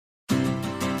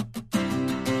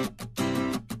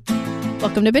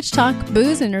Welcome to Bitch Talk,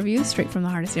 booze interviews straight from the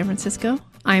heart of San Francisco.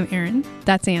 I'm Erin.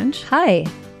 That's Ange. Hi.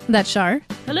 That's Shar.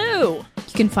 Hello.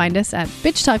 You can find us at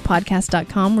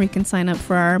bitchtalkpodcast.com where you can sign up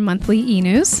for our monthly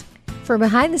e-news. For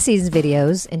behind-the-scenes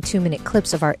videos and 2-minute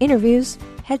clips of our interviews,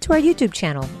 head to our YouTube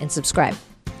channel and subscribe.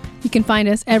 You can find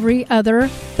us every other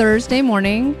Thursday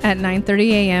morning at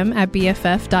 9:30 a.m. at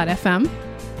BFF.fm.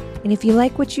 And if you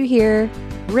like what you hear,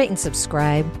 rate and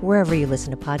subscribe wherever you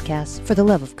listen to podcasts. For the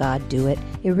love of God, do it.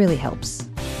 It really helps.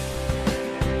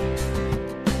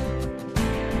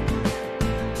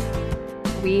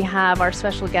 We have our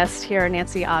special guest here,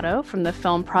 Nancy Otto from the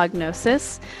film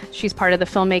Prognosis. She's part of the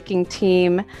filmmaking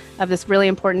team of this really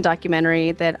important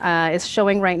documentary that is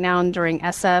showing right now during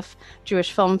SF,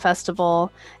 Jewish Film Festival.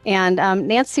 And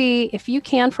Nancy, if you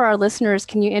can, for our listeners,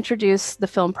 can you introduce the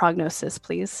film Prognosis,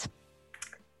 please?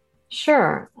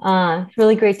 Sure.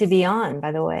 Really great to be on,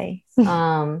 by the way.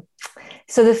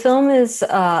 So the film is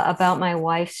about my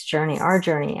wife's journey, our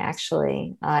journey,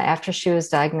 actually, after she was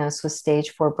diagnosed with stage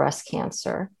 4 breast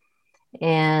cancer.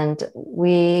 And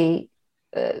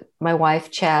my wife,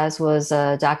 Chaz, was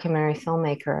a documentary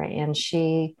filmmaker, and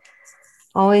she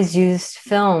always used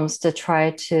films to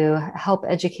try to help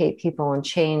educate people and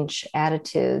change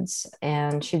attitudes.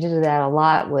 And she did that a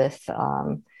lot with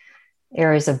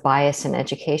areas of bias in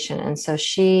education. And so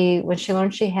when she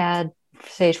learned she had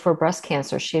stage 4 breast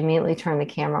cancer, she immediately turned the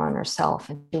camera on herself,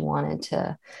 and she wanted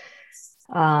to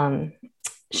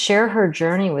share her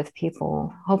journey with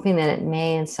people, hoping that it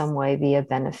may in some way be a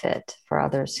benefit for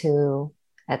others who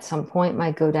at some point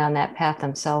might go down that path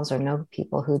themselves or know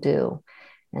people who do,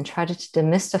 and try to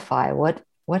demystify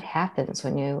what happens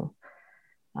when you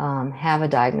have a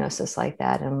diagnosis like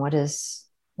that, and what is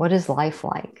life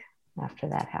like after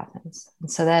that happens. And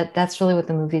so that's really what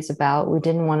the movie's about. We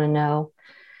didn't want to know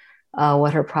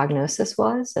what her prognosis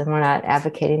was, and we're not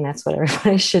advocating that's what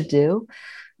everybody should do.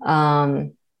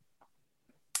 But,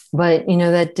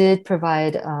 that did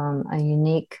provide a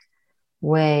unique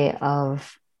way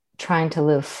of trying to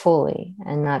live fully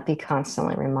and not be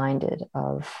constantly reminded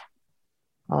of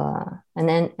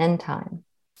an end time.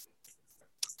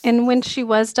 And when she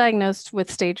was diagnosed with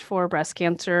stage 4 breast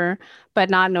cancer, but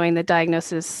not knowing the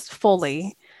diagnosis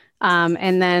fully,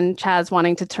 and then Chaz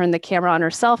wanting to turn the camera on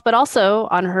herself, but also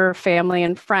on her family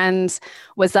and friends,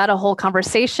 was that a whole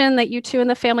conversation that you two in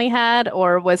the family had?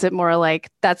 Or was it more like,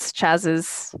 that's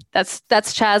Chaz's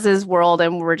world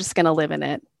and we're just going to live in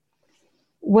it?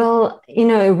 Well, it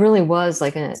really was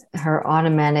like her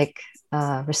automatic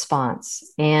response.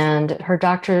 And her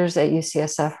doctors at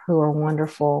UCSF, who are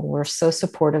wonderful, were so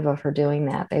supportive of her doing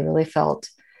that. They really felt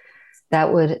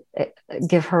that would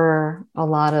give her a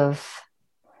lot of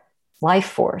life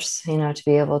force, to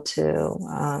be able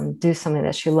to do something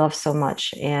that she loves so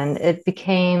much. And it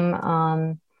became,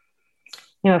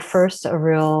 at first a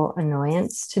real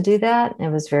annoyance to do that. It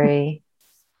was very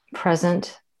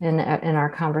present in our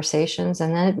conversations.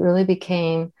 And then it really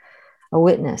became a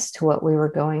witness to what we were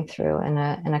going through, and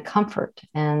a comfort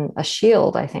and a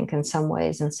shield, I think, in some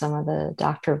ways, in some of the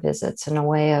doctor visits, in a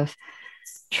way of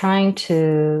trying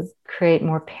to create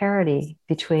more parity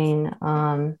between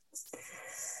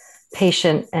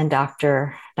patient and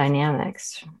doctor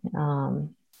dynamics,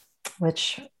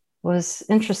 which was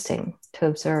interesting to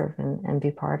observe and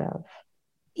be part of.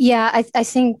 Yeah, I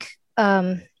think,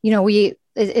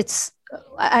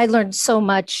 I learned so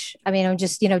much. I mean, I'm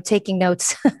just, taking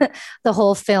notes the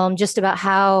whole film, just about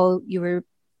how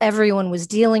everyone was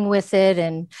dealing with it.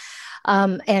 And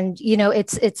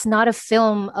it's not a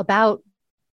film about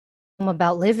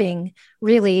living,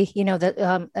 really,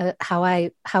 how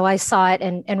I saw it,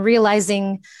 and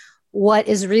realizing what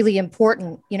is really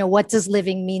important. What does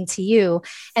living mean to you?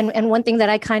 And one thing that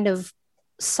I kind of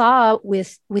saw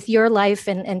with your life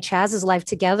and Chaz's life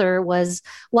together was,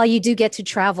 while you do get to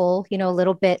travel, a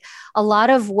little bit, a lot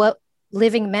of what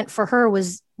living meant for her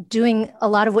was doing a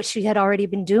lot of what she had already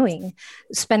been doing,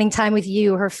 spending time with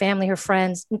you, her family, her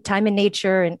friends, time in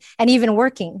nature, and even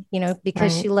working,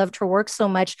 because Right. she loved her work so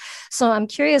much. So I'm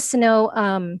curious to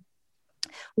know,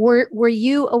 were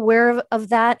you aware of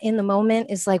that in the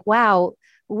moment? Is like, wow,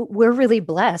 we're really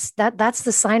blessed. That's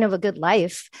the sign of a good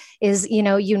life, is,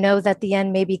 that the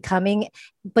end may be coming,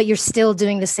 but you're still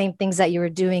doing the same things that you were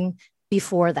doing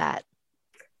before that.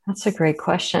 That's a great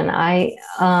question. I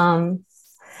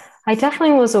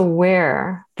definitely was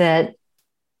aware that,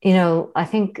 I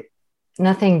think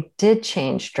nothing did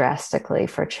change drastically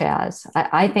for Chaz.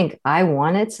 I think I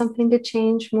wanted something to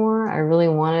change more. I really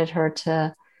wanted her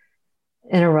to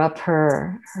interrupt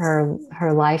her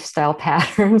lifestyle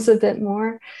patterns a bit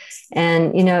more.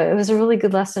 And, you know, it was a really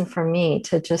good lesson for me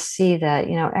to just see that,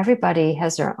 you know, everybody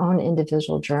has their own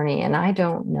individual journey, and I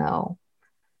don't know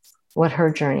what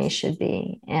her journey should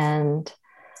be. And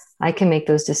I can make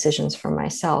those decisions for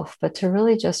myself, but to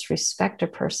really just respect a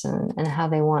person and how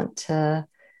they want to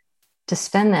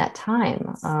spend that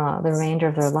time, the remainder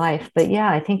of their life. But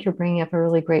yeah, I think you're bringing up a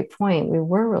really great point. We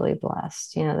were really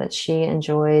blessed, you know, that she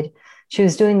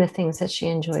was doing the things that she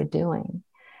enjoyed doing.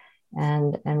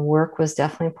 And work was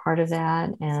definitely part of that.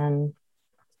 And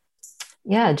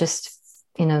yeah, just,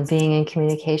 you know, being in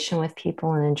communication with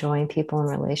people and enjoying people and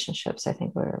relationships, I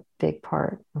think were a big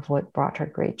part of what brought her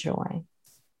great joy.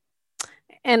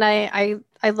 And I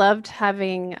loved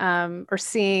having or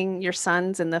seeing your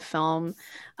sons in the film.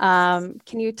 Can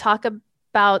you talk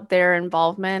about their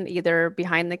involvement either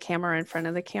behind the camera or in front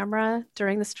of the camera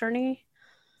during this journey?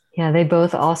 Yeah, they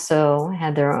both also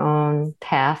had their own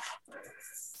path,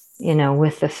 you know,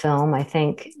 with the film. I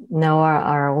think Noah,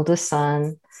 our oldest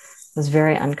son, was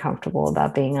very uncomfortable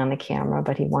about being on the camera,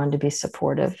 but he wanted to be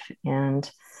supportive. And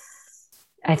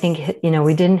I think, you know,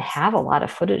 we didn't have a lot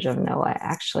of footage of Noah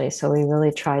actually, so we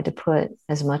really tried to put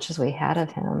as much as we had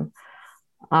of him.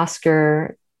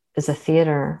 Oscar is a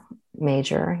theater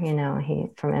major, you know, he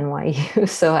from NYU,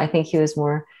 so I think he was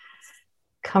more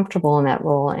comfortable in that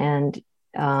role. And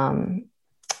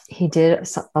he did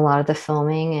a lot of the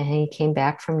filming, and he came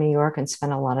back from New York and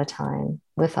spent a lot of time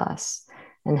with us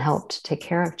and helped take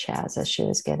care of Chaz as she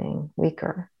was getting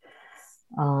weaker.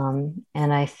 And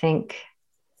I think,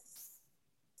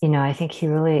 you know, I think he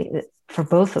really, for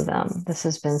both of them, this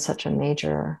has been such a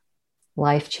major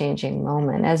life-changing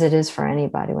moment, as it is for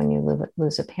anybody when you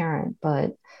lose a parent.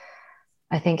 But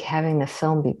I think having the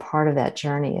film be part of that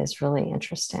journey is really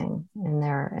interesting in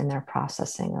their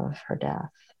processing of her death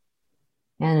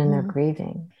and in their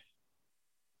grieving.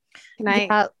 Can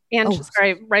I,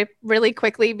 sorry, right, really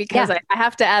quickly, because I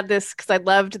have to add this because I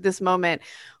loved this moment.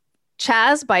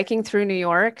 Chaz biking through New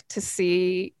York to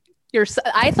see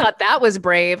I thought that was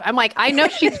brave. I'm like, I know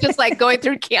she's just like going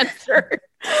through cancer,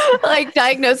 like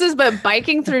diagnosis, but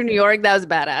biking through New York, that was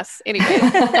badass. Anyway,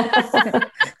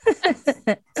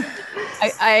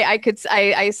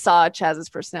 I saw Chaz's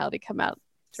personality come out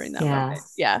during that moment.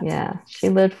 Yeah. She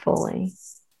lived fully.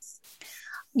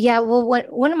 Yeah. Well,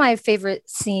 one of my favorite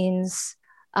scenes,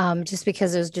 just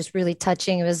because it was just really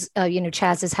touching, it was, you know,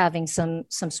 Chaz is having some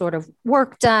sort of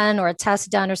work done or a test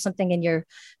done or something, and you're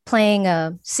playing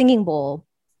a singing bowl.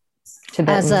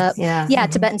 Tibetan,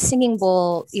 Tibetan singing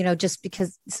bowl, you know, just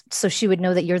because, so she would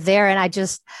know that you're there. And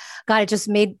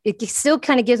it still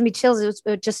kind of gives me chills. It was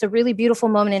just a really beautiful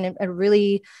moment and a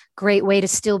really great way to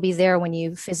still be there when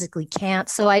you physically can't.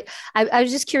 So I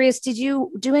was just curious, did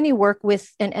you do any work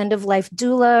with an end of life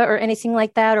doula or anything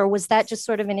like that? Or was that just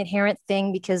sort of an inherent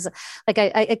thing? Because like,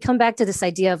 I come back to this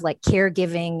idea of like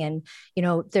caregiving, and, you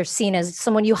know, they're seen as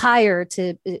someone you hire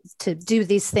to do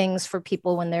these things for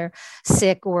people when they're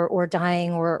sick or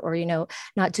dying or, you know,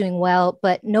 not doing well,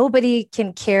 but nobody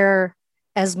can care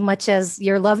as much as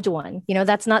your loved one. You know,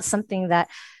 that's not something that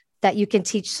you can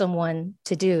teach someone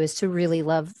to do, is to really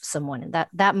love someone. And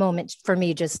that moment for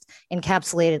me just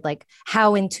encapsulated like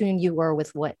how in tune you were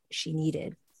with what she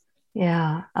needed.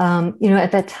 Yeah. You know,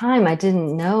 at that time, I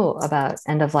didn't know about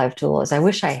end of life doulas. I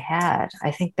wish I had.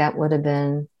 I think that would have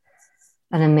been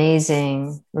an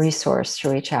amazing resource to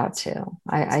reach out to.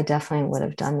 I definitely would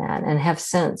have done that, and have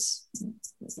since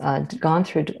gone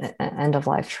through end of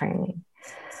life training.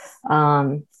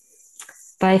 But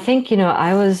I think, you know,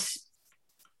 I was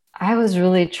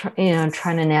really,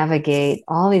 trying to navigate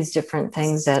all these different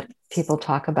things that people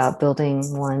talk about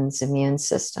building one's immune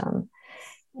system.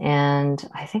 And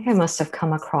I think I must have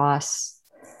come across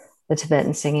the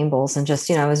Tibetan singing bowls, and just,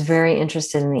 you know, I was very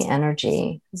interested in the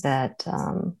energy that,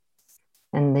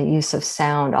 and the use of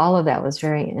sound. All of that was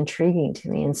very intriguing to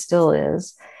me and still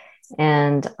is.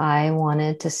 And I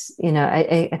wanted to, you know,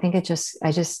 I think I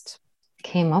just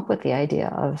came up with the idea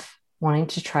of wanting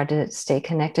to try to stay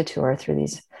connected to her through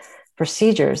these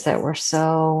procedures that were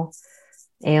so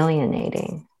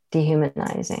alienating,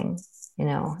 dehumanizing, you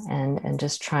know, and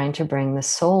just trying to bring the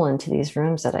soul into these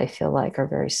rooms that I feel like are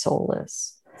very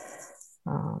soulless.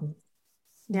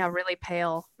 Really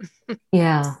pale.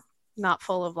 Yeah. Not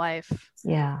full of life.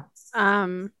 Yeah.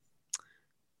 During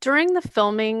the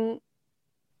filming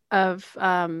of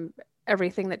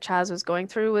everything that Chaz was going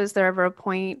through, was there ever a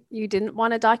point you didn't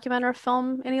want to document or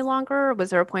film any longer? Or was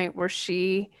there a point where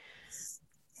she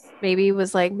maybe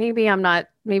was like,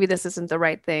 maybe this isn't the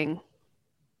right thing?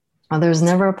 Well, there was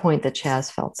never a point that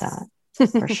Chaz felt that,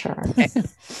 for sure.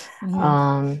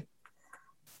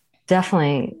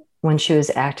 definitely when she was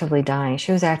actively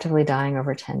dying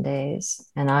over 10 days.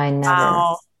 And I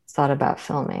never thought about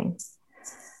filming.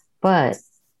 But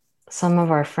some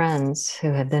of our friends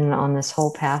who had been on this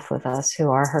whole path with us, who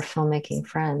are her filmmaking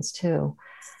friends too,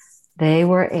 they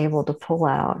were able to pull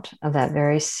out of that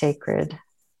very sacred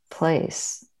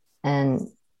place and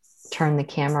turn the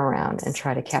camera around and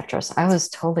try to capture us. I was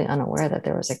totally unaware that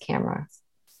there was a camera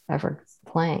ever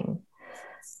playing.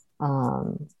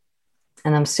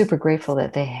 And I'm super grateful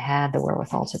that they had the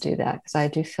wherewithal to do that, because I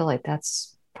do feel like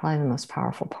that's probably the most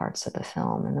powerful parts of the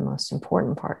film and the most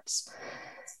important parts.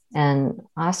 And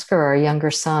Oscar, our younger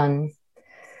son,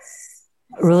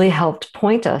 really helped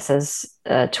point us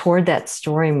toward that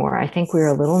story more. I think we were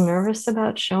a little nervous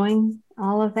about showing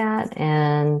all of that,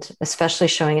 and especially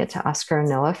showing it to Oscar and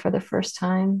Noah for the first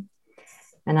time.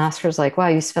 And Oscar's like, wow,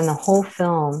 you spend the whole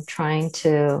film trying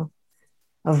to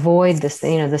avoid this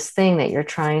thing that you're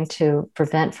trying to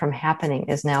prevent from happening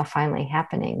is now finally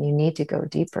happening. You need to go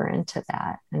deeper into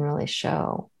that and really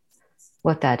show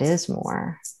what that is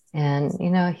more. And,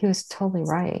 he was totally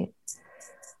right.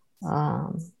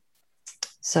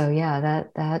 So yeah,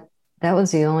 that was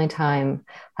the only time,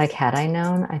 like, had I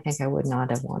known, I think I would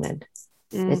not have wanted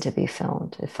it to be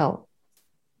filmed. It felt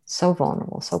so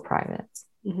vulnerable, so private.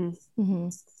 Mm-hmm. Mm-hmm.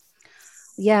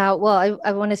 Yeah. Well,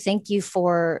 I want to thank you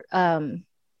for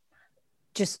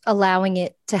just allowing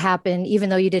it to happen, even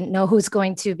though you didn't know who's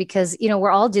going to, because,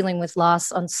 we're all dealing with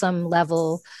loss on some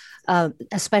level,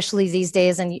 especially these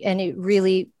days. And it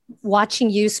really, watching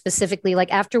you specifically,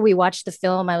 like after we watched the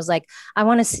film, I was like, I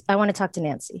want to talk to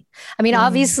Nancy. I mean,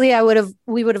 obviously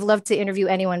we would have loved to interview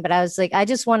anyone, but I was like, I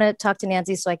just want to talk to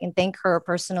Nancy so I can thank her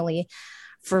personally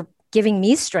for giving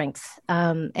me strength,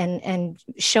 and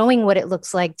showing what it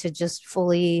looks like to just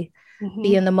fully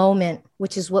be in the moment,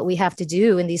 which is what we have to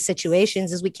do in these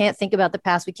situations. Is we can't think about the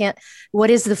past. We can't, what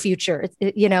is the future?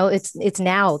 It's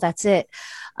now, that's it.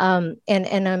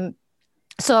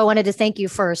 So I wanted to thank you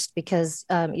first, because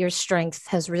your strength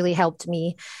has really helped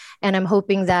me. And I'm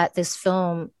hoping that this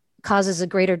film causes a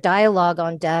greater dialogue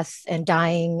on death and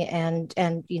dying, and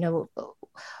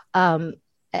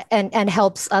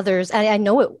helps others. I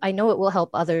know it will help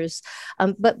others.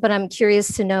 But I'm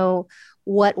curious to know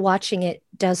what watching it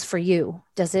does for you.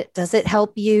 Does it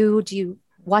help you? Do you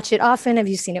watch it often? Have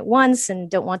you seen it once and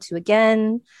don't want to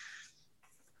again?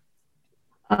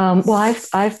 Well,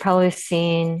 I've probably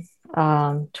seen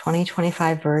 20,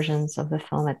 25 versions of the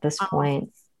film at this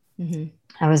point. Mm-hmm.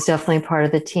 I was definitely part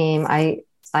of the team. I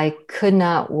could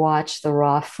not watch the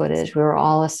raw footage. We were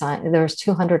all assigned, there was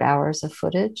 200 hours of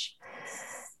footage,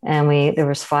 and there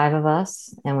was 5 of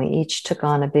us, and we each took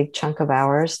on a big chunk of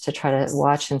hours to try to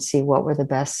watch and see what were the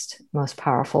best, most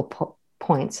powerful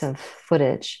points of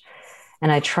footage.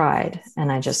 And I tried,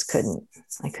 and I just couldn't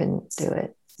do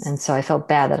it. And so I felt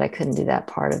bad that I couldn't do that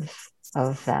part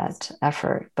of that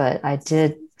effort, but I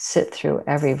did sit through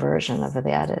every version of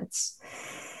the edits.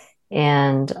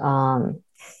 And,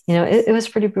 it was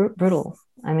pretty brutal.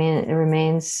 I mean, it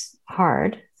remains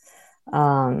hard.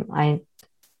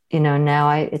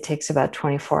 It takes about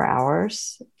 24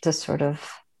 hours to sort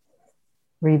of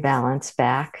rebalance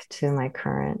back to my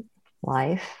current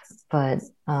life. But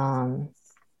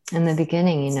in the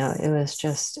beginning, it was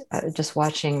just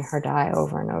watching her die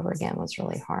over and over again was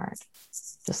really hard.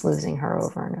 Just losing her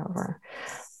over and over.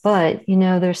 But,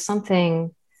 there's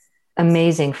something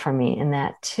amazing for me in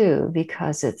that too,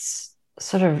 because it's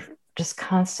sort of just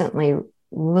constantly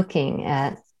looking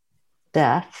at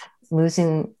death,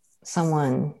 losing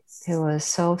someone who was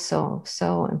so, so,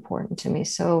 so important to me,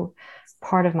 so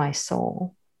part of my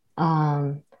soul.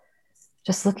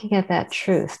 Just looking at that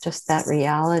truth, just that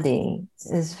reality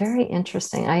is very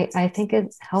interesting. I think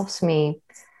it helps me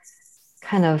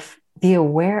kind of be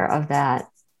aware of that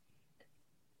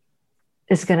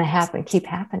is going to happen, keep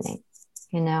happening.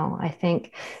 I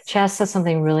think Chaz says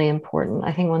something really important.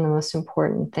 I think one of the most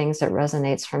important things that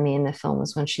resonates for me in the film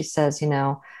is when she says, in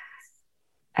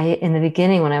the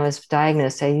beginning, when I was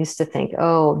diagnosed, I used to think,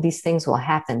 oh, these things will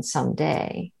happen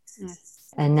someday. Yes.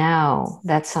 And now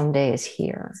that someday is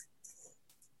here.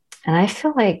 And I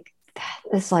feel like that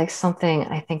is like something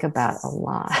I think about a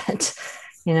lot.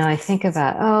 I think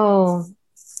about, oh,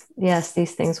 yes,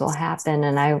 these things will happen.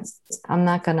 And I'm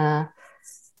not going to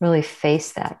really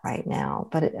face that right now.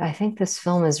 But I think this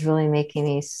film is really making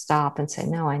me stop and say,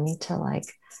 no, I need to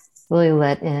really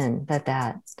let in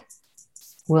that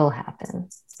will happen,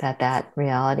 that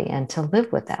reality, and to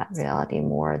live with that reality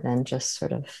more than just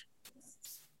sort of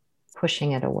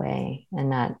pushing it away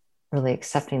and not really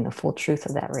accepting the full truth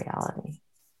of that reality.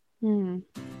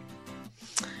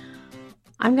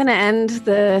 I'm going to end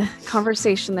the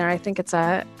conversation there. I think it's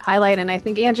a highlight, and I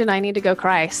think Angie and I need to go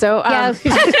cry. So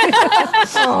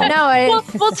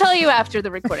we'll tell you after the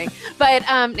recording. But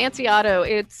Nancy Otto,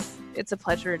 it's a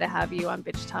pleasure to have you on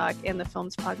Bitch Talk and the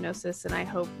film's Prognosis, and I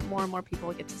hope more and more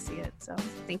people get to see it. So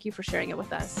thank you for sharing it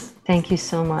with us. Thank you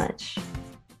so much.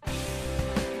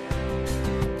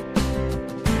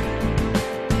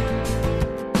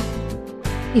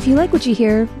 If you like what you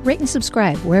hear, rate and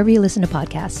subscribe wherever you listen to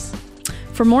podcasts.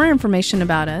 For more information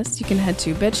about us, you can head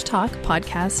to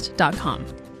bitchtalkpodcast.com.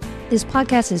 This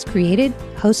podcast is created,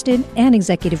 hosted, and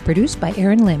executive produced by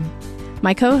Erin Lim.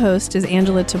 My co-host is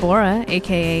Angela Tabora,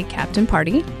 aka Captain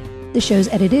Party. The show's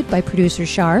edited by producer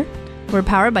Shar. We're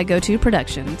powered by GoTo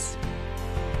Productions.